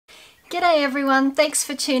G'day everyone, thanks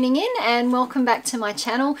for tuning in and welcome back to my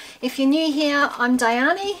channel. If you're new here, I'm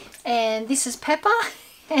Diane and this is Pepper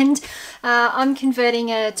and I'm converting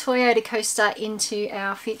a Toyota coaster into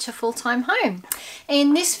our future full-time home.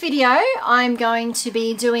 In this video, I'm going to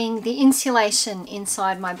be doing the insulation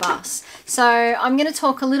inside my bus. So I'm going to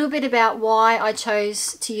talk a little bit about why I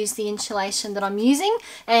chose to use the insulation that I'm using,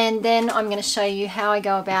 and then I'm going to show you how I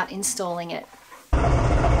go about installing it.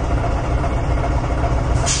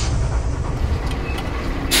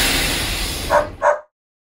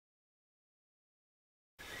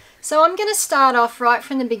 So I'm going to start off right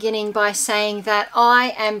from the beginning by saying that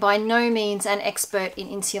I am by no means an expert in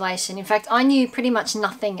insulation. In fact, I knew pretty much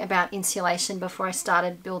nothing about insulation before I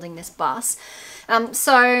started building this bus.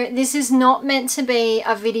 So this is not meant to be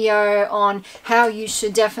a video on how you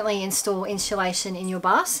should definitely install insulation in your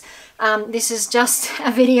bus. This is just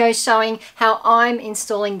a video showing how I'm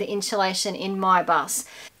installing the insulation in my bus.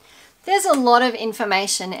 There's a lot of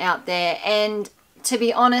information out there, and to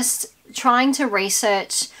be honest, trying to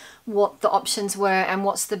research what the options were and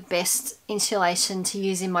what's the best insulation to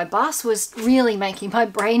use in my bus was really making my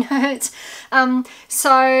brain hurt.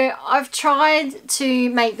 So I've tried to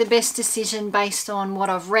make the best decision based on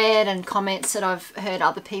what I've read and comments that I've heard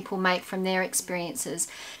other people make from their experiences.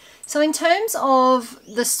 So in terms of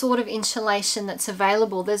the sort of insulation that's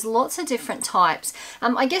available, there's lots of different types.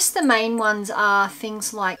 I guess the main ones are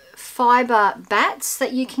things like fibre bats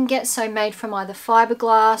that you can get, so made from either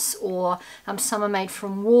fiberglass or some are made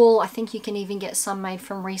from wool. I think you can even get some made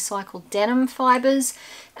from recycled denim fibres.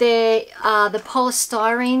 There are the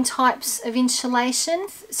polystyrene types of insulation,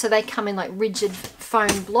 so they come in like rigid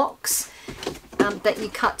foam blocks that you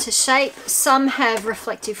cut to shape. Some have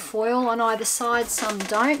reflective foil on either side, some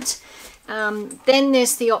don't. Then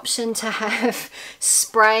there's the option to have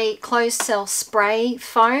closed cell spray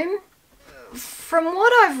foam. From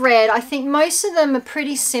what I've read, I think most of them are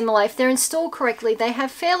pretty similar. If they're installed correctly, they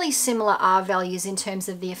have fairly similar R values in terms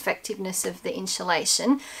of the effectiveness of the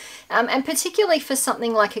insulation. And particularly for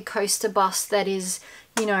something like a coaster bus that is,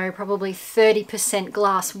 you know, probably 30%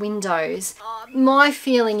 glass windows, my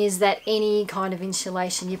feeling is that any kind of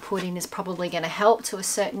insulation you put in is probably going to help to a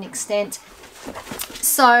certain extent.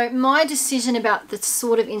 So my decision about the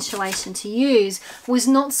sort of insulation to use was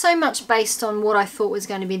not so much based on what I thought was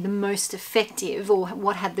going to be the most effective or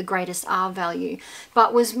what had the greatest R value,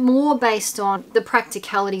 but was more based on the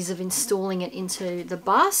practicalities of installing it into the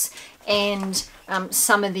bus and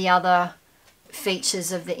some of the other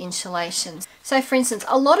features of the insulation. So for instance,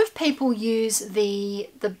 a lot of people use the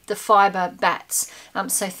fibre bats,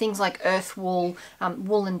 so things like earth wool,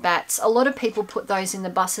 woolen bats. A lot of people put those in the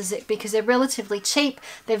buses because they're relatively cheap.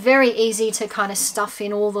 They're very easy to kind of stuff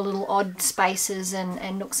in all the little odd spaces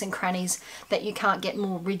and nooks and crannies that you can't get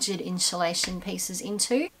more rigid insulation pieces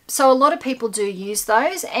into. So a lot of people do use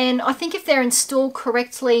those, and I think if they're installed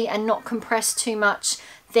correctly and not compressed too much,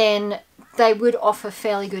 then they would offer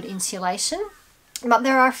fairly good insulation. But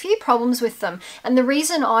there are a few problems with them, and the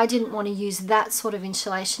reason I didn't want to use that sort of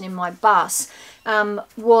insulation in my bus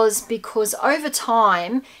was because over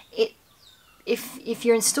time, if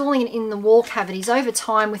you're installing it in the wall cavities, over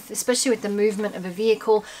time, especially with the movement of a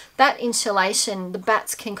vehicle, that insulation, the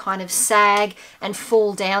bats can kind of sag and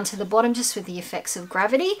fall down to the bottom just with the effects of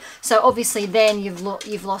gravity. So obviously then you've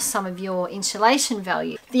lost some of your insulation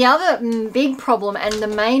value. The other big problem, and the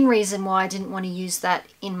main reason why I didn't want to use that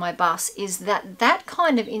in my bus, is that that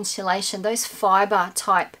kind of insulation, those fibre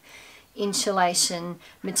type insulation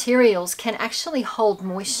materials, can actually hold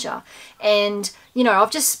moisture. And you know,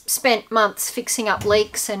 I've just spent months fixing up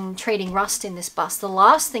leaks and treating rust in this bus. The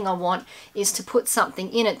last thing I want is to put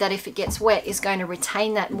something in it that if it gets wet is going to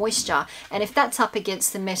retain that moisture, and if that's up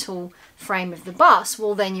against the metal frame of the bus,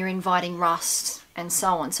 well then you're inviting rust and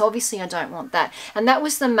so on. So obviously I don't want that, and that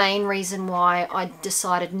was the main reason why I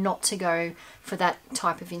decided not to go for that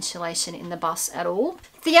type of insulation in the bus at all.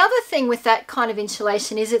 The other thing with that kind of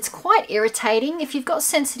insulation is it's quite irritating. If you've got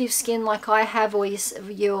sensitive skin like I have, or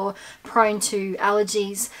you're prone to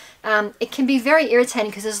allergies, it can be very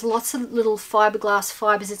irritating because there's lots of little fiberglass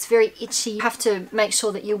fibers. It's very itchy. You have to make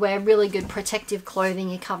sure that you wear really good protective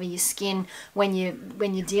clothing. You cover your skin when you're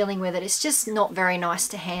dealing with it. It's just not very nice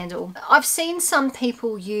to handle. I've seen some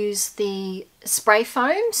people use the spray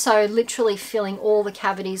foam, so literally filling all the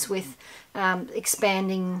cavities with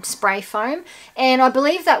expanding spray foam, and I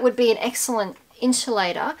believe that would be an excellent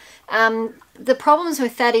insulator. The problems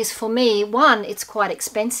with that is, for me, one, it's quite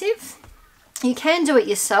expensive. You can do it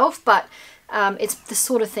yourself, but it's the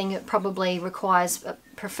sort of thing that probably requires a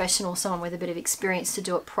professional, someone with a bit of experience to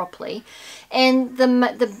do it properly. And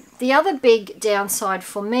the other big downside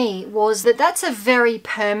for me was that that's a very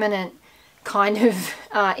permanent kind of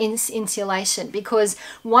insulation, because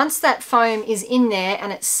once that foam is in there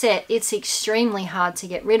and it's set, it's extremely hard to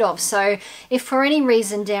get rid of. So if for any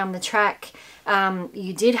reason down the track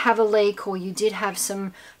you did have a leak, or you did have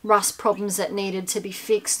some rust problems that needed to be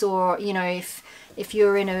fixed, or you know, if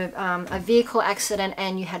you're in a vehicle accident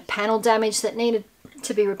and you had panel damage that needed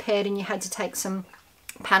to be repaired and you had to take some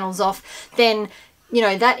panels off, then you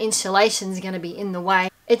know that insulation is going to be in the way.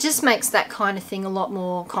 It just makes that kind of thing a lot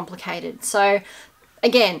more complicated. So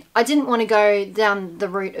again, I didn't want to go down the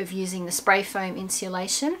route of using the spray foam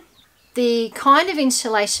insulation. The kind of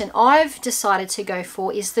insulation I've decided to go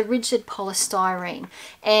for is the rigid polystyrene,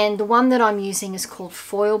 and the one that I'm using is called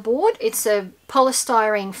Foilboard. It's a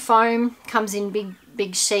polystyrene foam, comes in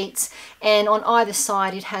big sheets, and on either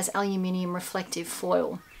side it has aluminium reflective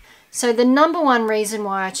foil. So the number one reason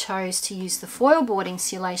why I chose to use the Foilboard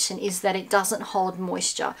insulation is that it doesn't hold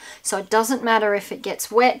moisture. So it doesn't matter if it gets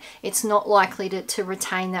wet, it's not likely to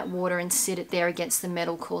retain that water and sit it there against the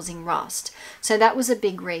metal, causing rust. So that was a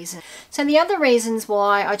big reason. So the other reasons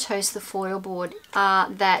why I chose the Foilboard are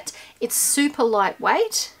that it's super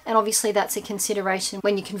lightweight, and obviously that's a consideration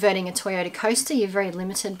when you're converting a Toyota Coaster. You're very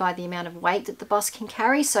limited by the amount of weight that the bus can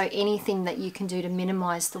carry, so anything that you can do to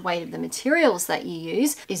minimize the weight of the materials that you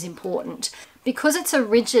use is important. Because it's a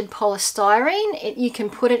rigid polystyrene, you can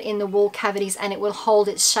put it in the wall cavities and it will hold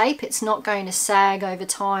its shape. It's not going to sag over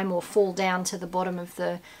time or fall down to the bottom of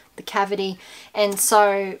the cavity, and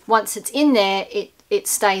so once it's in there, it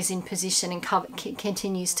stays in position and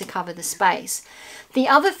continues to cover the space. The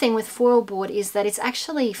other thing with Foilboard is that it's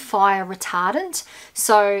actually fire retardant,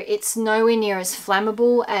 so it's nowhere near as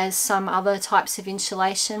flammable as some other types of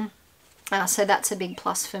insulation, so that's a big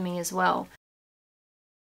plus for me as well.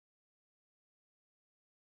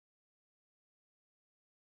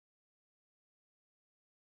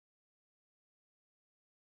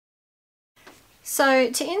 So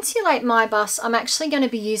to insulate my bus, I'm actually going to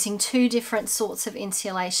be using two different sorts of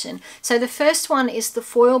insulation. So the first one is the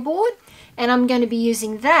Foilboard, and I'm going to be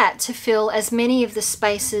using that to fill as many of the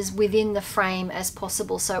spaces within the frame as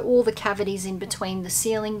possible. So all the cavities in between the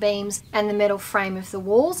ceiling beams and the metal frame of the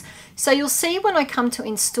walls. So you'll see when I come to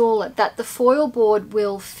install it that the Foilboard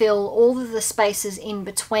will fill all of the spaces in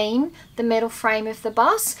between the metal frame of the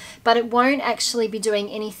bus, but it won't actually be doing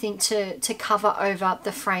anything to cover over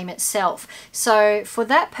the frame itself. So for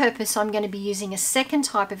that purpose, I'm going to be using a second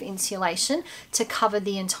type of insulation to cover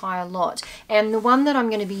the entire lot. And the one that I'm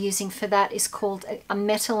going to be using for that is called a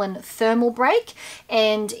metal and thermal break,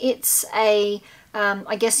 and it's a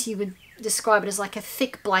I guess you would describe it as like a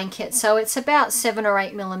thick blanket. So it's about 7 or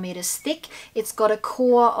 8 millimeters thick. It's got a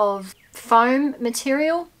core of foam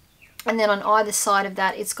material, and then on either side of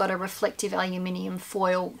that it's got a reflective aluminium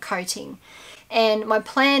foil coating. And my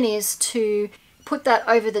plan is to put that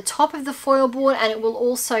over the top of the Foilboard, and it will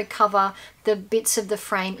also cover the bits of the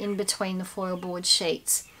frame in between the Foilboard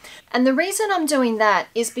sheets. And the reason I'm doing that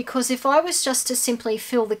is because if I was just to simply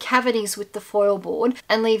fill the cavities with the Foilboard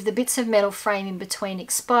and leave the bits of metal frame in between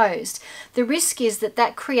exposed, the risk is that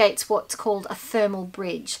that creates what's called a thermal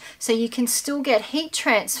bridge. So you can still get heat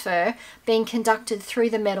transfer being conducted through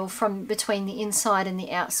the metal from between the inside and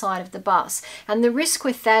the outside of the bus. And the risk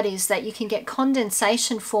with that is that you can get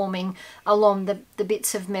condensation forming along the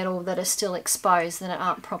bits of metal that are still exposed and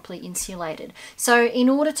aren't properly insulated. So in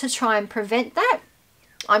order to try and prevent that,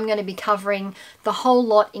 I'm going to be covering the whole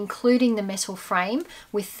lot, including the metal frame,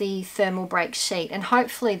 with the thermal break sheet, and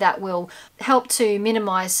hopefully that will help to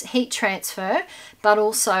minimize heat transfer, but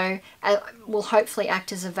also will hopefully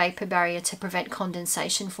act as a vapor barrier to prevent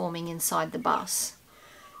condensation forming inside the bus.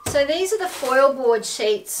 So these are the Foilboard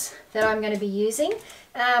sheets that I'm going to be using.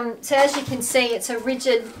 So as you can see, it's a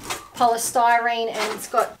rigid polystyrene and it's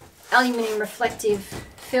got aluminium reflective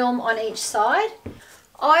film on each side.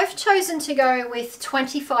 I've chosen to go with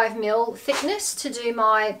 25mm thickness to do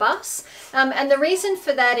my bus, and the reason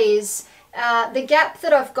for that is the gap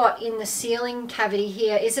that I've got in the ceiling cavity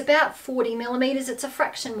here is about 40mm. It's a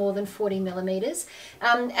fraction more than 40mm,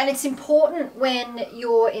 and it's important when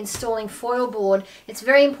you're installing Foilboard, it's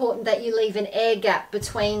very important that you leave an air gap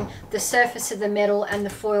between the surface of the metal and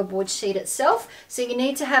the Foilboard sheet itself. So you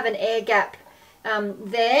need to have an air gap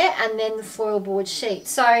there, and then the Foilboard sheet.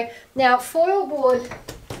 So now Foilboard,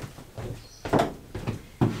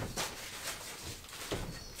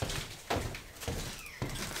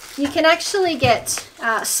 you can actually get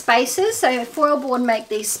spacers. So Foilboard make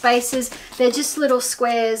these spacers. They're just little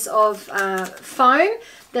squares of foam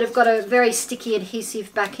that have got a very sticky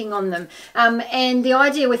adhesive backing on them. And the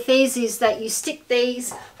idea with these is that you stick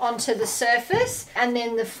these onto the surface and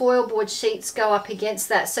then the Foilboard sheets go up against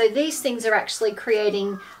that. So these things are actually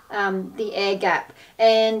creating the air gap.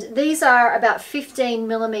 And these are about 15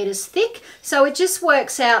 millimeters thick. So it just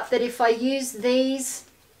works out that if I use these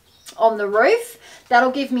on the roof,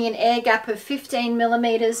 that'll give me an air gap of 15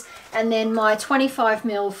 millimeters, and then my 25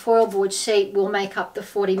 mil foil board sheet will make up the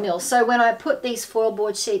 40 mil. So when I put these foil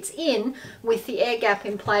board sheets in with the air gap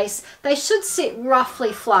in place, they should sit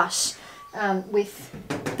roughly flush with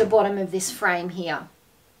the bottom of this frame here.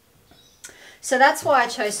 So that's why I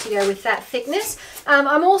chose to go with that thickness.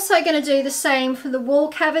 I'm also going to do the same for the wall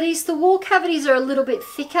cavities. The wall cavities are a little bit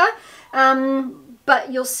thicker,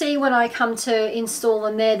 but you'll see when I come to install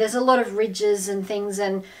them there's a lot of ridges and things,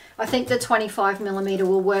 and I think the 25 millimeter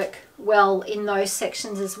will work well in those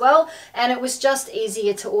sections as well. And it was just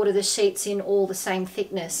easier to order the sheets in all the same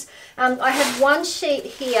thickness. I have one sheet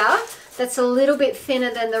here that's a little bit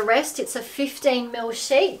thinner than the rest. It's a 15 mil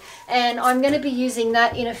sheet, and I'm going to be using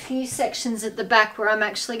that in a few sections at the back where I'm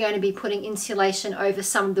actually going to be putting insulation over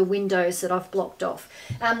some of the windows that I've blocked off.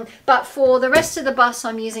 But for the rest of the bus,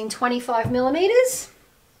 I'm using 25 millimeters,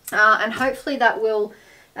 and hopefully that will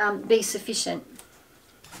be sufficient.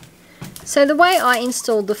 So the way I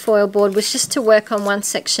installed the foil board was just to work on one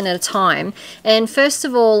section at a time. And first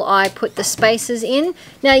of all, I put the spacers in.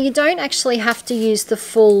 Now you don't actually have to use the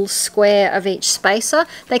full square of each spacer.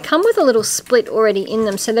 They come with a little split already in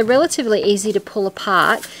them, so they're relatively easy to pull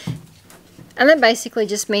apart. And that basically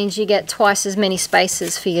just means you get twice as many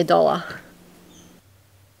spacers for your dollar.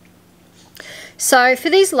 So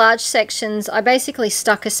for these large sections, I basically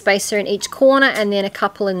stuck a spacer in each corner and then a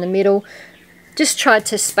couple in the middle. Just tried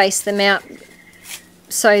to space them out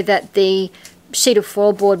so that the sheet of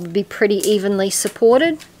foil board would be pretty evenly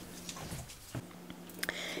supported.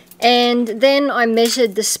 And then I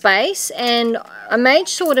measured the space, and I made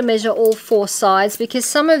sure to measure all four sides because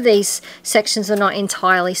some of these sections are not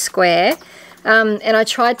entirely square. And I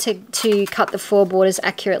tried to cut the foil board as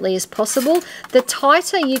accurately as possible. The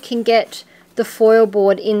tighter you can get the foil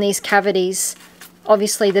board in these cavities,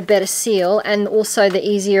 obviously the better seal, and also the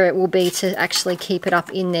easier it will be to actually keep it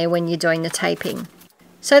up in there when you're doing the taping.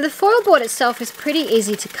 So the foil board itself is pretty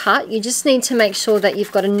easy to cut. You just need to make sure that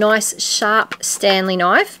you've got a nice sharp Stanley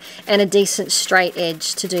knife and a decent straight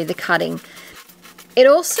edge to do the cutting. It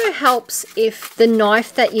also helps if the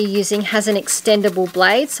knife that you're using has an extendable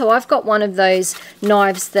blade. So I've got one of those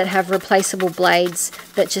knives that have replaceable blades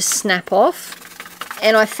that just snap off.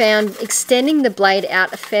 And I found extending the blade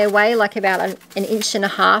out a fair way, like about an inch and a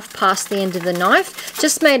half past the end of the knife,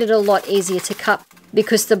 just made it a lot easier to cut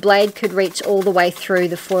because the blade could reach all the way through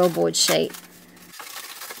the foil board sheet.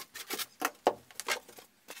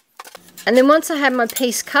 And then once I had my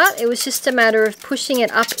piece cut, it was just a matter of pushing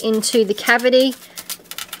it up into the cavity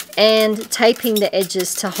and taping the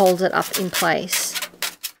edges to hold it up in place.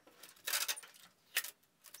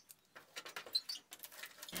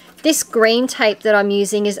 This green tape that I'm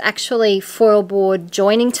using is actually foil board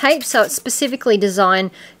joining tape, so it's specifically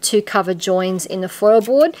designed to cover joins in the foil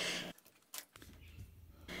board.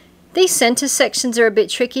 These center sections are a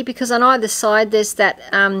bit tricky because on either side there's that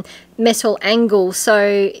metal angle,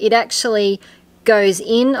 so it actually goes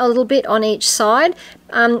in a little bit on each side.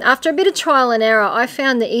 After a bit of trial and error, I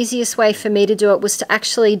found the easiest way for me to do it was to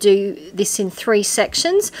actually do this in 3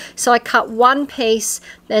 sections. So I cut one piece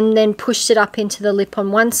and then pushed it up into the lip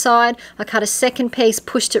on one side. I cut a second piece,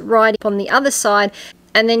 pushed it right up on the other side,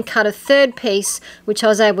 and then cut a third piece, which I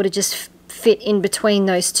was able to just fit in between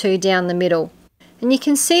those two down the middle. And you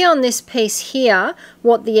can see on this piece here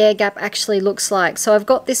what the air gap actually looks like. So I've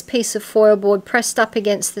got this piece of foil board pressed up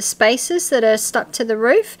against the spacers that are stuck to the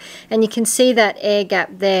roof, and you can see that air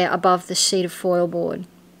gap there above the sheet of foil board.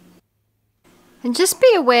 And just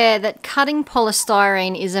be aware that cutting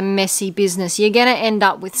polystyrene is a messy business. You're going to end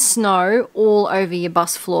up with snow all over your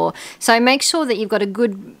bus floor. So make sure that you've got a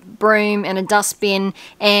good broom and a dustbin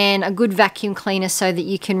and a good vacuum cleaner so that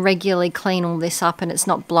you can regularly clean all this up and it's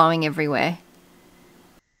not blowing everywhere.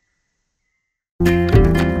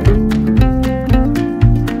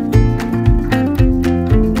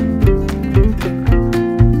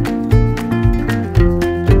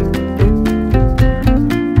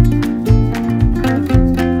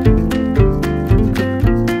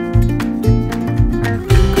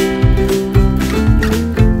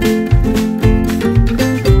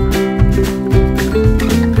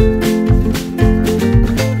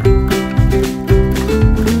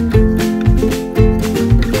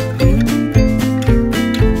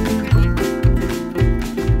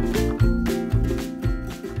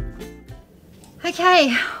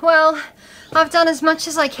 Okay, well, I've done as much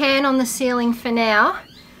as I can on the ceiling for now.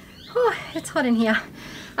 Oh, it's hot in here.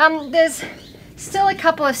 There's still a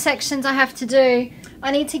couple of sections I have to do.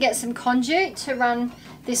 I need to get some conduit to run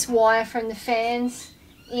this wire from the fans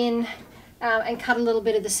in and cut a little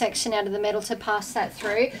bit of the section out of the metal to pass that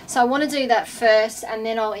through. So I want to do that first, and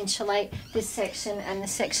then I'll insulate this section and the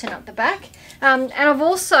section up the back. And I've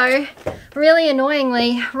also, really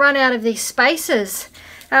annoyingly, run out of these spacers.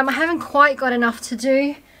 I haven't quite got enough to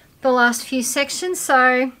do the last few sections,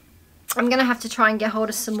 so I'm going to have to try and get hold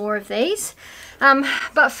of some more of these.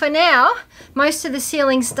 But for now, most of the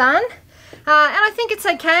ceiling's done. And I think it's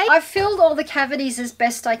okay. I've filled all the cavities as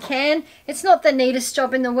best I can. It's not the neatest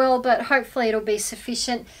job in the world, but hopefully it'll be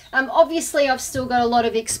sufficient. Obviously I've still got a lot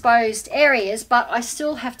of exposed areas, but I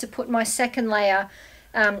still have to put my second layer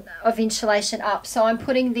of insulation up. So I'm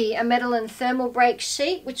putting the metal and thermal break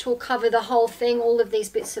sheet, which will cover the whole thing, all of these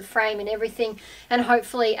bits of frame and everything, and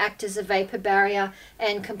hopefully act as a vapor barrier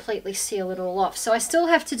and completely seal it all off. So I still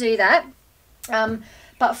have to do that.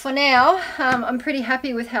 But for now, I'm pretty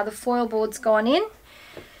happy with how the foil board's gone in.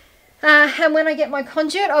 And when I get my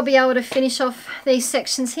conduit, I'll be able to finish off these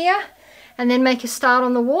sections here and then make a start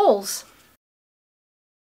on the walls.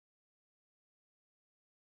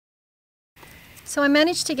 So I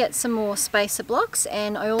managed to get some more spacer blocks,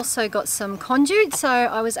 and I also got some conduit, so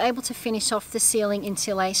I was able to finish off the ceiling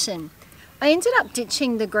insulation. I ended up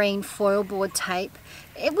ditching the green foil board tape.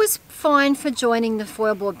 It was fine for joining the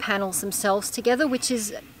foil board panels themselves together, which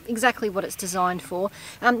is exactly what it's designed for,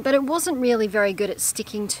 but it wasn't really very good at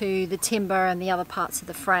sticking to the timber and the other parts of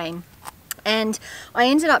the frame. And I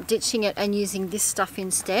ended up ditching it and using this stuff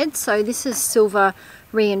instead. So this is silver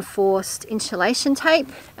reinforced insulation tape.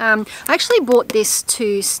 I actually bought this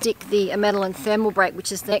to stick the metal and thermal break,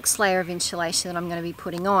 which is the next layer of insulation that I'm going to be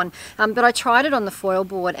putting on. But I tried it on the foil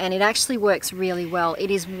board and it actually works really well. It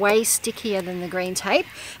is way stickier than the green tape,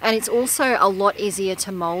 and it's also a lot easier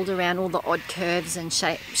to mold around all the odd curves and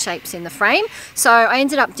shapes in the frame. So I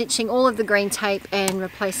ended up ditching all of the green tape and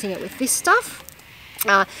replacing it with this stuff.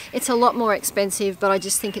 It's a lot more expensive, but I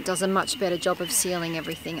just think it does a much better job of sealing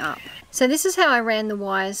everything up. So this is how I ran the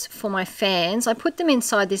wires for my fans. I put them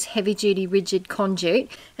inside this heavy duty rigid conduit,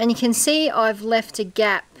 and you can see I've left a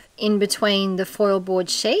gap in between the foil board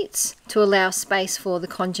sheets to allow space for the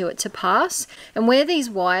conduit to pass. And where these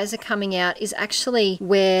wires are coming out is actually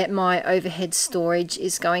where my overhead storage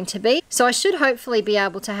is going to be. So I should hopefully be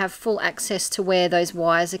able to have full access to where those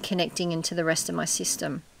wires are connecting into the rest of my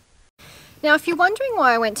system. Now, if you're wondering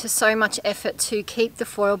why I went to so much effort to keep the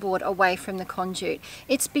foil board away from the conduit,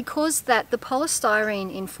 it's because that the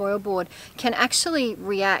polystyrene in foil board can actually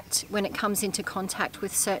react when it comes into contact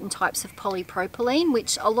with certain types of polypropylene,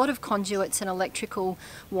 which a lot of conduits and electrical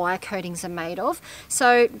wire coatings are made of.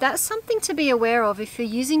 So that's something to be aware of if you're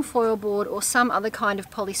using foil board or some other kind of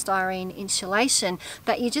polystyrene insulation,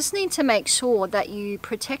 that you just need to make sure that you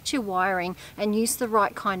protect your wiring and use the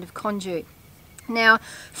right kind of conduit. Now,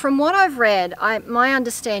 from what I've read, my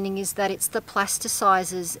understanding is that it's the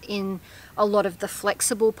plasticizers in a lot of the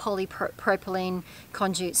flexible polypropylene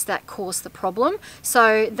conduits that cause the problem.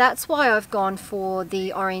 So that's why I've gone for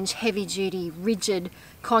the orange heavy-duty rigid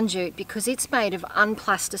conduit, because it's made of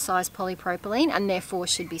unplasticized polypropylene and therefore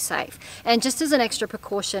should be safe. And just as an extra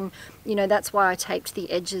precaution, you know, that's why I taped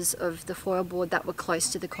the edges of the foil board that were close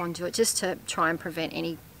to the conduit, just to try and prevent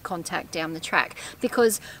any contact down the track,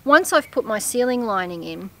 because once I've put my ceiling lining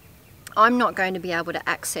in, I'm not going to be able to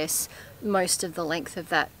access most of the length of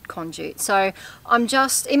that conduit. So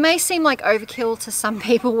it may seem like overkill to some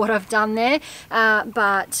people what I've done there,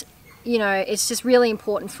 but you know, it's just really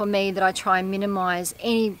important for me that I try and minimize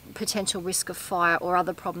any potential risk of fire or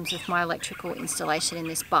other problems with my electrical installation in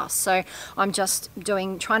this bus. So I'm just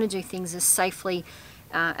trying to do things as safely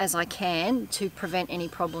as I can to prevent any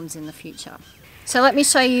problems in the future. So let me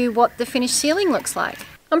show you what the finished ceiling looks like.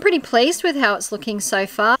 I'm pretty pleased with how it's looking so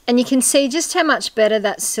far, and you can see just how much better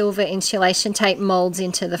that silver insulation tape molds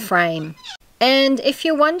into the frame. And if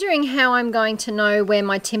you're wondering how I'm going to know where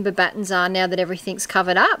my timber battens are now that everything's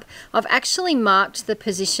covered up, I've actually marked the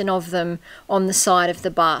position of them on the side of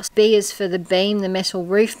the bus. B is for the beam, the metal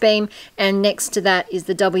roof beam, and next to that is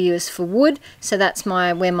the W is for wood, so that's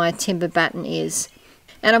where my timber batten is.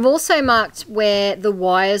 And I've also marked where the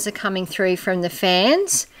wires are coming through from the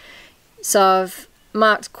fans. So I've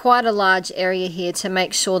marked quite a large area here to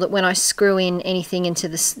make sure that when I screw in anything into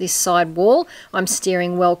this side wall, I'm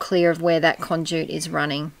steering well clear of where that conduit is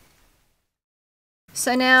running.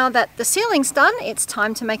 So now that the ceiling's done, it's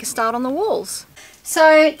time to make a start on the walls.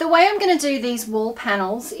 So the way I'm going to do these wall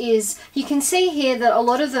panels is, you can see here that a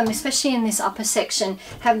lot of them, especially in this upper section,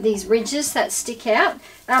 have these ridges that stick out,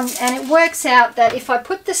 and it works out that if I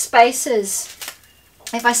put the spacers,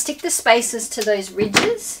 if I stick the spacers to those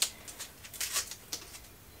ridges,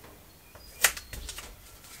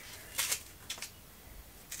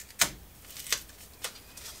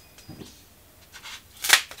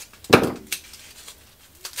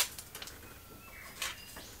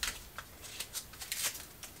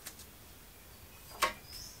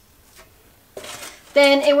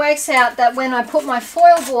 then it works out that when I put my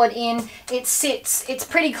foil board in, it's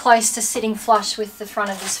pretty close to sitting flush with the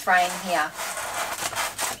front of this frame here.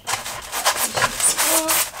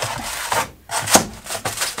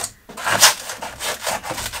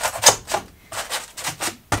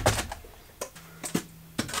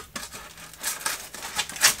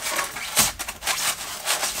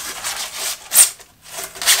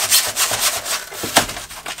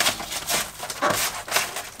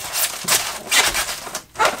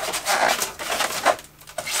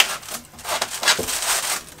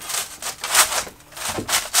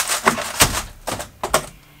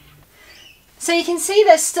 So you can see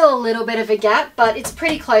there's still a little bit of a gap, but it's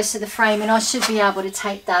pretty close to the frame, and I should be able to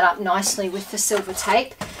tape that up nicely with the silver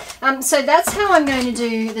tape. So that's how I'm going to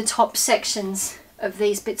do the top sections of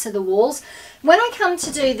these bits of the walls. When I come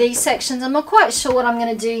to do these sections, I'm not quite sure what I'm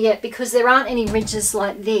going to do yet because there aren't any ridges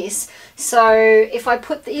like this. So if I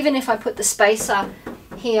put even if I put the spacer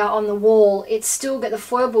here on the wall, it's still got the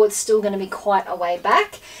foil board's still going to be quite a way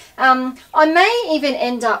back. I may even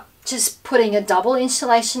end up just putting a double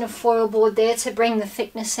insulation of foil board there to bring the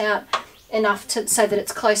thickness out enough so that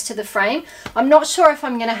it's close to the frame. I'm not sure if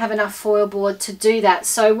I'm going to have enough foil board to do that,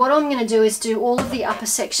 so what I'm going to do is do all of the upper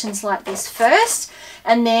sections like this first,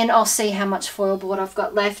 and then I'll see how much foil board I've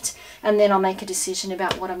got left, and then I'll make a decision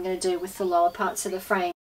about what I'm going to do with the lower parts of the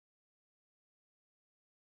frame.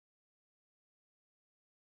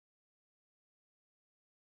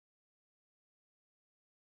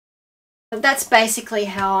 That's basically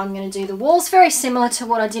how I'm going to do the walls. Very similar to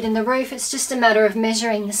what I did in the roof. It's just a matter of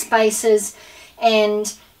measuring the spaces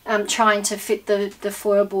and trying to fit the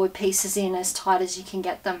foil board pieces in as tight as you can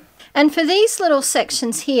get them. And for these little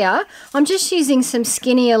sections here, I'm just using some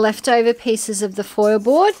skinnier leftover pieces of the foil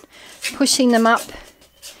board, pushing them up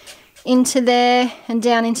into there and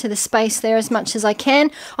down into the space there as much as I can.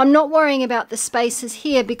 I'm not worrying about the spaces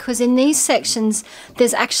here because in these sections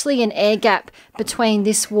there's actually an air gap between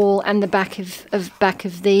this wall and the back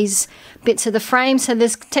of these bits of the frame, so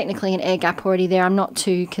there's technically an air gap already there. I'm not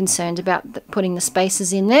too concerned about putting the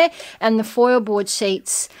spaces in there, and the foil board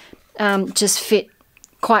sheets just fit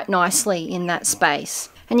quite nicely in that space.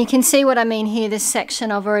 And you can see what I mean here. This section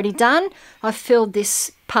I've already done. I've filled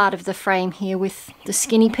this part of the frame here with the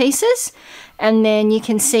skinny pieces, and then you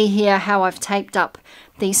can see here how I've taped up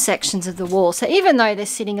these sections of the wall. So even though they're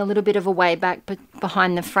sitting a little bit of a way back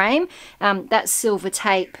behind the frame, that silver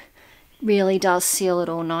tape really does seal it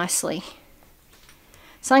all nicely.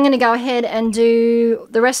 So I'm going to go ahead and do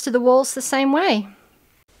the rest of the walls the same way.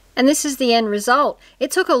 And this is the end result.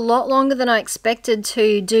 It took a lot longer than I expected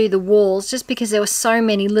to do the walls just because there were so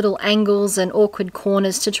many little angles and awkward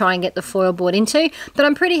corners to try and get the foil board into, but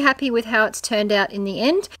I'm pretty happy with how it's turned out in the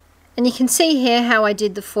end. And you can see here how I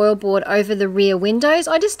did the foil board over the rear windows.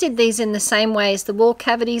 I just did these in the same way as the wall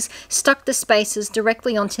cavities, stuck the spaces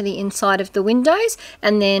directly onto the inside of the windows,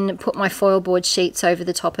 and then put my foil board sheets over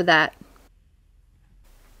the top of that.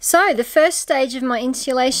 So the first stage of my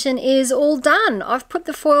insulation is all done. I've put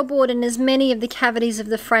the foil board in as many of the cavities of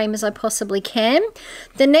the frame as I possibly can.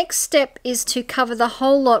 The next step is to cover the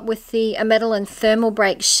whole lot with the Metalin thermal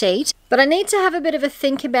break sheet. But I need to have a bit of a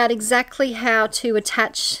think about exactly how to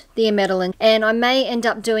attach the Metalin, and I may end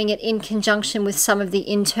up doing it in conjunction with some of the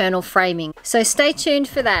internal framing. So stay tuned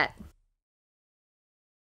for that.